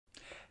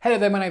Hello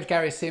there, my name's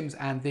Gary Sims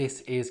and this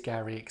is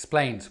Gary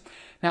Explains.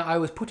 Now, I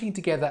was putting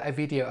together a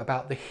video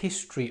about the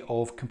history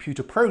of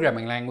computer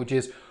programming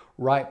languages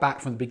right back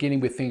from the beginning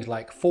with things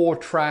like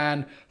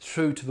Fortran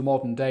through to the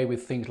modern day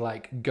with things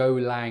like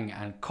Golang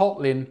and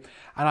Kotlin.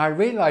 And I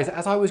realized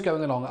as I was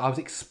going along, I was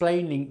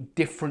explaining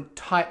different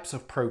types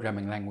of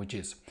programming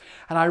languages.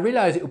 And I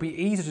realized it would be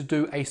easier to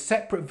do a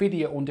separate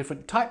video on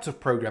different types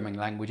of programming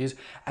languages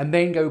and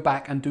then go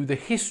back and do the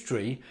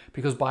history,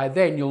 because by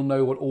then you'll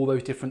know what all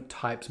those different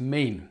types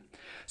mean.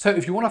 So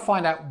if you want to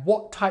find out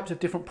what types of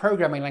different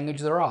programming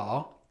languages there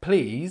are,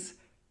 please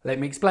let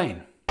me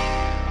explain.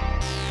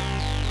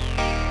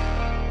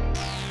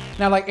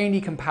 Now, like any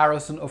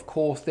comparison, of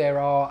course, there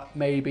are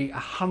maybe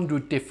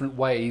 100 different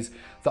ways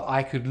that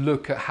I could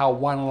look at how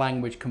one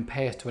language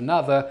compares to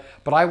another,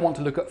 but I want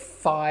to look at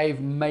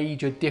 5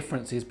 major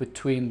differences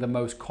between the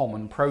most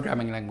common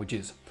programming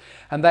languages.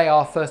 And they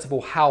are, first of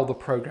all, how the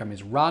program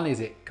is run. Is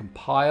it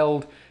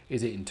compiled?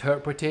 Is it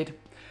interpreted?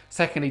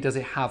 Secondly, does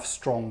it have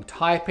strong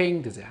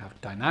typing? Does it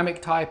have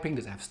dynamic typing?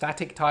 Does it have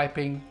static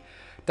typing?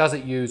 Does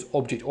it use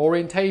object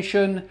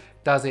orientation?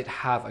 Does it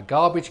have a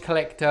garbage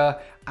collector?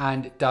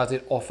 And does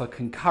it offer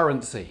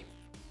concurrency?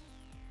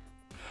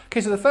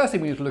 Okay, so the first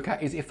thing we need to look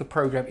at is if the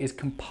program is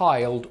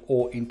compiled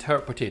or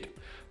interpreted.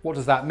 What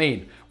does that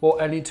mean? Well,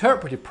 an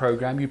interpreted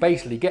program, you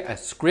basically get a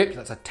script,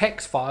 that's a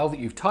text file that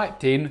you've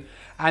typed in,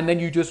 and then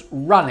you just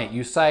run it.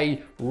 You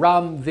say,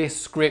 run this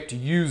script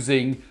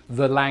using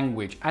the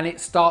language, and it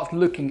starts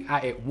looking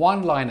at it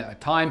one line at a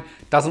time,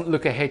 doesn't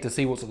look ahead to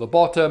see what's at the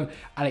bottom,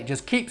 and it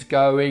just keeps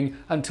going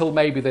until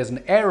maybe there's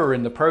an error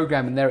in the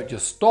program and there it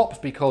just stops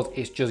because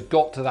it's just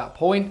got to that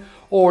point,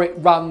 or it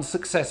runs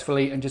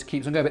successfully and just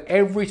keeps on going. But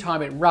every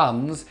time it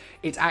runs,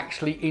 it's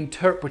actually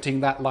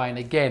interpreting that line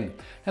again.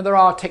 Now, there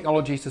are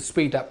technologies to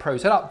speed that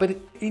process up, but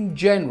in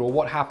general,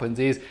 what happens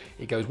is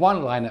it goes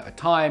one line at a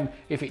time.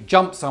 If it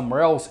jumps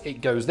somewhere else,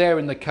 it goes there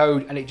in the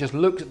code and it just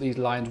looks at these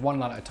lines one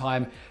line at a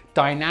time,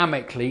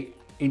 dynamically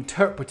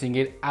interpreting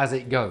it as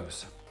it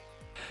goes.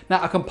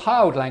 Now, a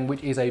compiled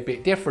language is a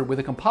bit different. With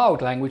a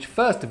compiled language,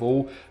 first of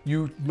all,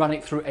 you run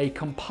it through a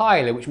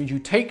compiler, which means you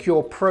take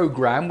your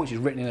program, which is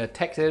written in a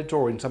text editor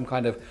or in some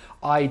kind of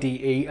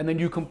IDE, and then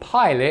you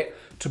compile it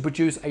to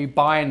produce a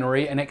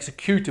binary, an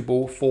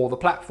executable for the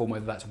platform,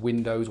 whether that's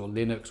Windows or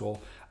Linux or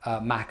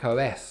Mac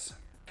OS.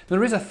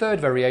 There is a third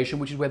variation,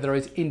 which is where there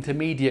is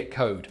intermediate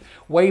code.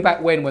 Way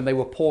back when they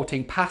were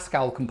porting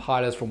Pascal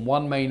compilers from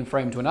one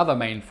mainframe to another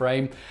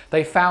mainframe,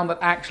 they found that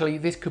actually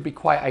this could be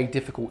quite a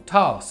difficult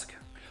task.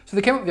 So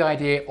they came up with the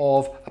idea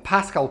of a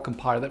Pascal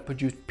compiler that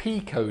produced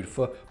P code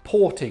for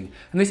porting.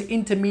 And this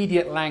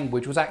intermediate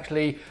language was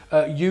actually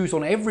used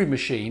on every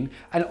machine,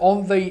 and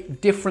on the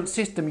different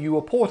system you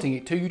were porting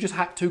it to, you just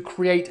had to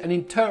create an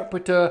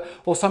interpreter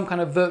or some kind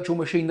of virtual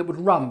machine that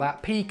would run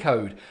that P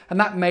code. And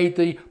that made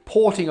the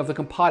porting of the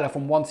compiler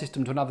from one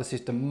system to another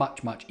system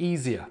much, much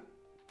easier.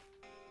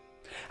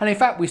 And in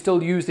fact, we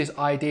still use this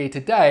idea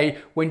today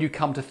when you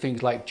come to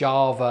things like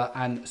Java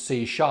and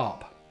C#.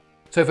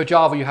 So for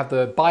Java, you have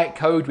the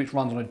bytecode, which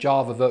runs on a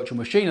Java virtual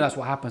machine, and that's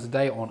what happens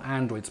today on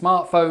Android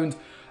smartphones.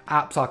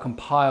 Apps are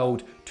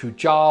compiled to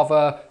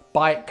Java,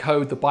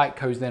 bytecode, the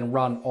bytecodes then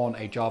run on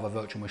a Java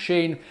virtual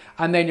machine.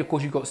 And then of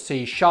course you've got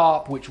C#,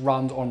 which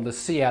runs on the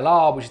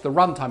CLR, which is the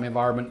runtime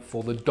environment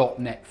for the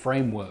 .NET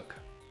framework.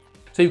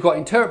 So you've got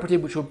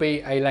interpreted, which would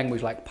be a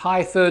language like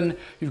Python.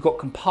 You've got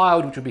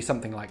compiled, which would be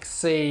something like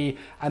C.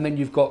 And then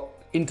you've got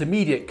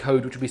intermediate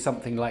code, which would be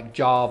something like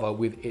Java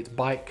with its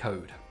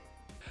bytecode.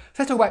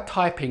 So let's talk about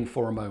typing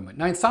for a moment.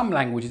 Now, in some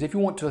languages, if you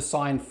want to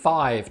assign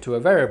 5 to a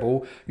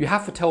variable, you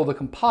have to tell the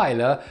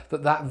compiler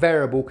that that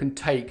variable can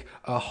take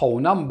whole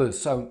numbers.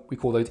 So we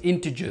call those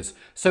integers.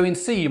 So in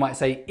C, you might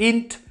say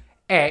int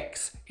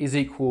x is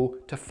equal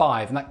to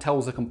 5. And that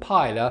tells the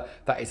compiler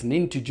that it's an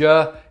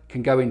integer,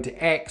 can go into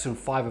x, and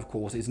 5, of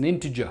course, is an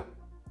integer.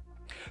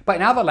 But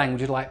in other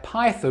languages like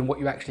Python, what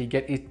you actually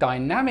get is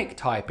dynamic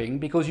typing,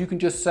 because you can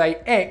just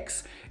say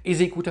x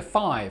is equal to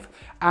 5.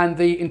 And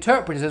the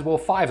interpreter says, well,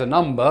 5 is a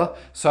number,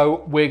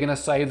 so we're going to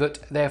say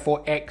that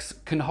therefore x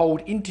can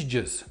hold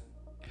integers.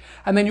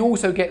 And then you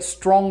also get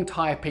strong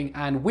typing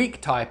and weak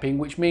typing,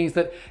 which means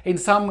that in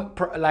some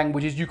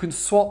languages you can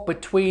swap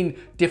between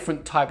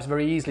different types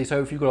very easily.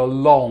 So if you've got a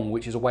long,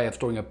 which is a way of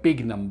storing a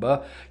big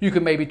number, you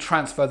can maybe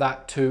transfer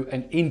that to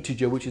an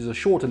integer, which is a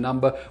shorter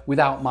number,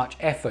 without much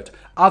effort.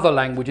 Other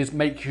languages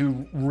make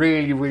you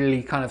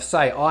really kind of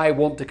say, I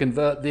want to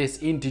convert this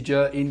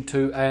integer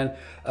into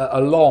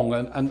a long,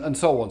 and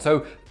so on.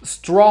 So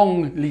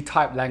strongly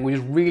typed languages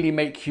really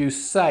make you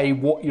say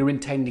what you're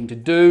intending to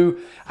do,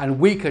 and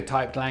weaker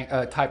typed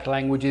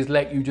languages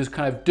let you just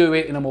kind of do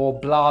it in a more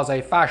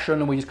blasé fashion,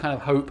 and we just kind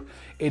of hope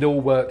it all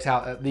works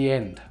out at the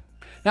end.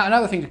 Now,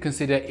 another thing to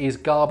consider is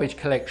garbage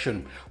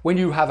collection. When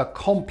you have a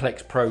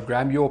complex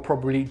program, you're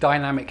probably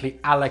dynamically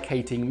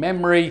allocating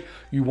memory.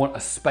 You want a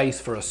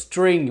space for a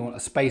string, you want a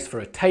space for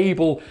a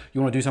table,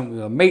 you want to do something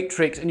with a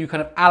matrix, and you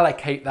kind of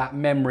allocate that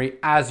memory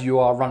as you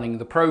are running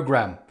the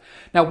program.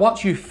 Now,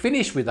 once you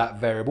finish with that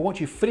variable, once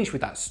you finish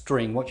with that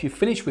string, once you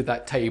finish with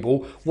that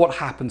table, what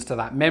happens to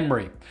that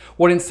memory?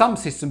 Well, in some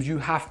systems, you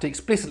have to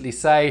explicitly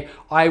say,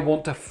 I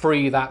want to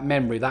free that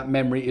memory. That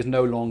memory is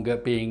no longer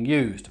being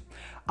used.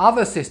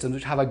 Other systems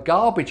which have a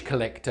garbage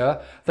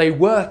collector, they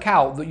work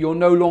out that you're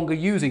no longer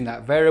using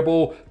that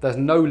variable. There's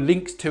no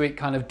links to it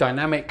kind of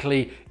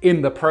dynamically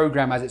in the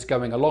program as it's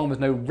going along. There's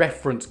no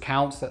reference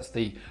counts. That's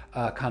the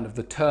kind of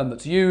the term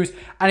that's used.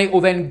 And it will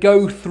then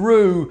go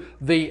through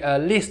the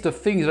list of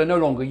things that are no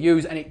longer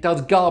used, and it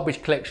does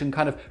garbage collection,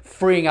 kind of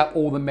freeing up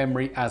all the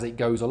memory as it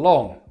goes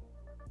along.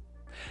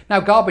 Now,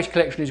 garbage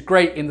collection is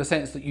great in the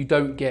sense that you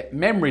don't get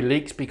memory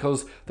leaks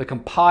because the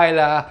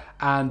compiler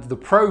and the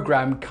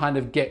program kind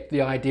of get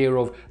the idea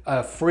of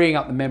freeing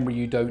up the memory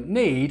you don't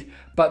need,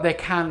 but there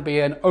can be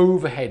an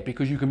overhead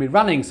because you can be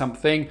running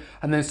something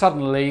and then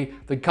suddenly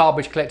the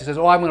garbage collector says,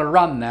 oh, I'm going to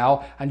run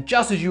now. And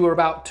just as you were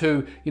about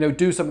to,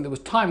 do something that was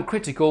time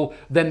critical,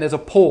 then there's a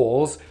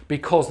pause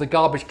because the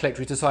garbage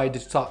collector has decided to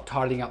start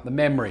tidying up the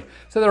memory.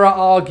 So there are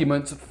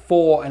arguments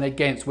for and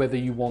against whether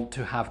you want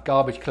to have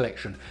garbage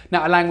collection.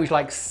 Now, a language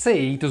like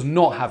C does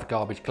not have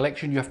garbage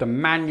collection. You have to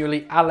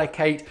manually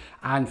allocate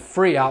and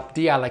free up,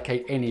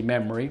 deallocate any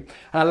memory.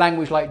 And a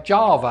language like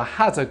Java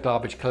has a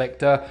garbage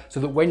collector so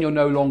that when you're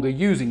no longer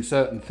using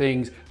certain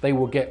things, they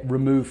will get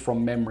removed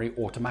from memory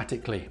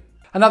automatically.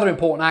 Another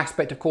important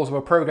aspect, of course, of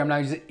a program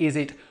language is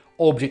it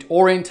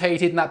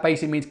object-orientated, and that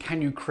basically means,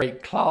 can you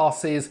create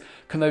classes?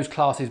 Can those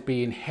classes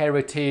be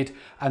inherited?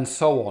 And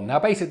so on. Now,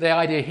 basically, the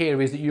idea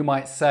here is that you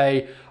might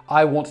say,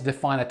 I want to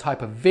define a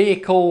type of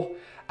vehicle,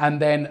 and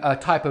then a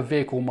type of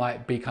vehicle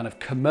might be kind of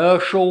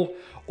commercial,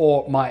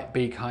 or it might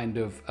be kind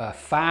of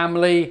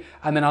family,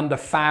 and then under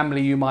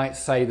family you might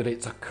say that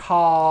it's a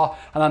car,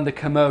 and under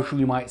commercial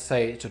you might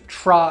say it's a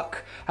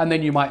truck, and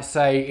then you might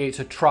say it's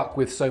a truck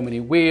with so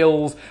many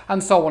wheels,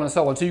 and so on and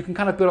so on. So you can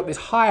kind of build up this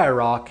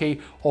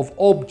hierarchy of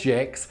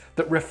objects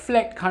that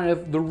reflect kind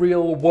of the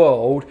real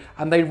world,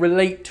 and they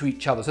relate to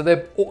each other.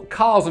 So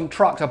cars and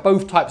trucks are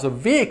both types of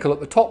vehicle at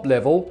the top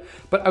level,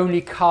 but only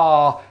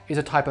car is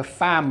a type of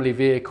family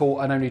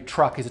vehicle and only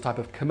truck is a type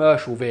of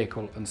commercial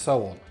vehicle, and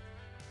so on.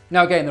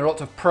 Now again, there are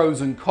lots of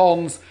pros and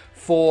cons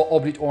for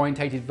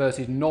object-orientated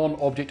versus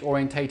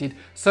non-object-orientated.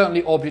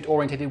 Certainly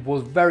object-orientated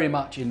was very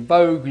much in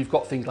vogue. You've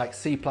got things like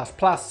C++,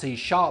 C#,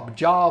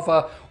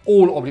 Java,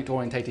 all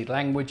object-orientated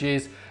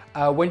languages.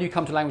 When you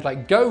come to language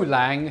like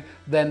Golang,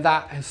 then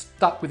that has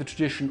stuck with the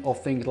tradition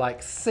of things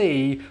like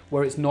C,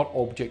 where it's not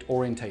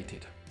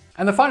object-orientated.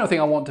 And the final thing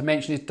I want to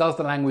mention is, does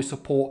the language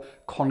support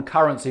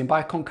concurrency? And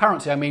by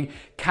concurrency, I mean,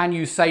 can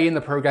you say in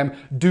the program,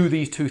 do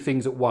these two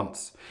things at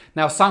once?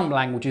 Now, some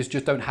languages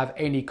just don't have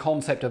any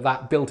concept of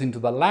that built into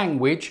the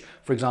language.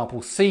 For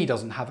example, C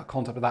doesn't have a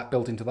concept of that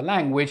built into the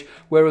language,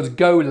 whereas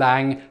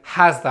Golang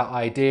has that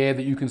idea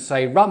that you can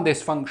say, run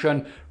this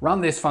function,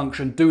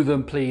 do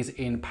them please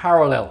in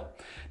parallel.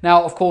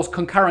 Now, of course,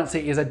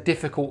 concurrency is a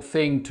difficult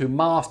thing to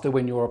master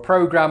when you're a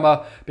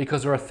programmer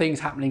because there are things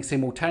happening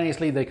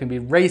simultaneously. There can be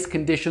race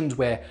conditions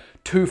where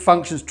two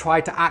functions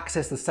try to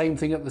access the same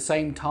thing at the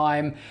same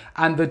time.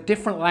 And the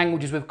different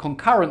languages with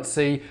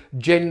concurrency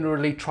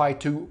generally try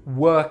to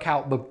work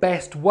out the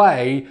best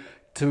way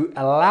to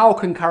allow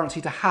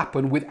concurrency to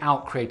happen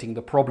without creating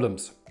the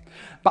problems.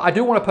 But I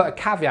do want to put a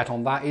caveat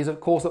on that is, of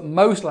course, that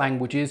most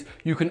languages,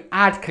 you can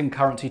add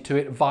concurrency to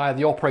it via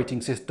the operating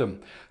system.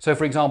 So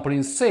for example,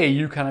 in C,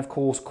 you can of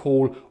course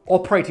call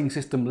operating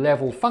system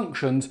level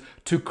functions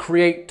to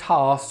create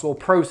tasks or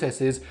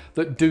processes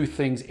that do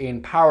things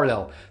in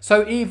parallel.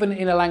 So even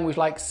in a language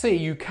like C,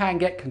 you can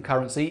get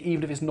concurrency,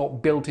 even if it's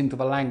not built into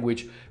the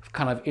language,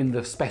 kind of in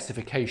the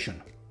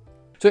specification.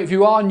 So if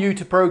you are new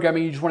to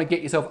programming, you just want to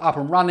get yourself up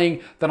and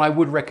running, then I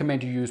would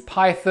recommend you use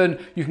Python.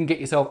 You can get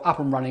yourself up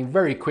and running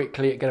very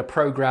quickly and get a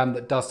program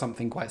that does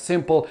something quite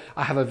simple.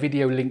 I have a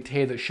video linked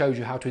here that shows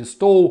you how to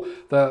install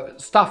the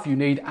stuff you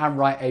need and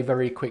write a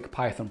very quick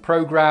Python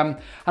program.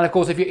 And of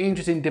course, if you're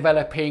interested in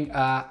developing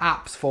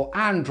apps for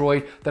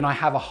Android, then I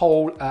have a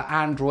whole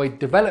Android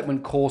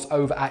development course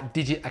over at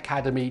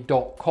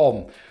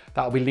digitacademy.com.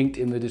 That'll be linked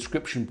in the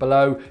description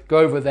below. Go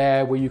over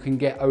there where you can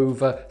get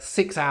over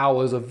 6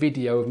 hours of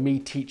video of me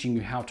teaching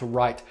you how to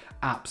write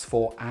apps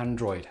for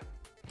Android.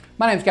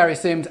 My name's Gary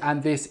Sims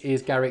and this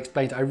is Gary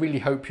Explains. I really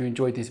hope you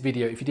enjoyed this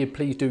video. If you did,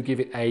 please do give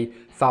it a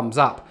thumbs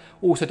up.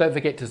 Also, don't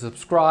forget to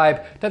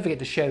subscribe. Don't forget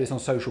to share this on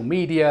social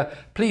media.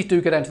 Please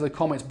do go down to the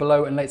comments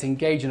below and let's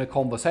engage in a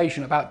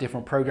conversation about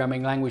different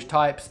programming language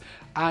types.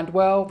 And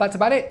well, that's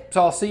about it.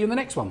 So I'll see you in the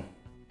next one.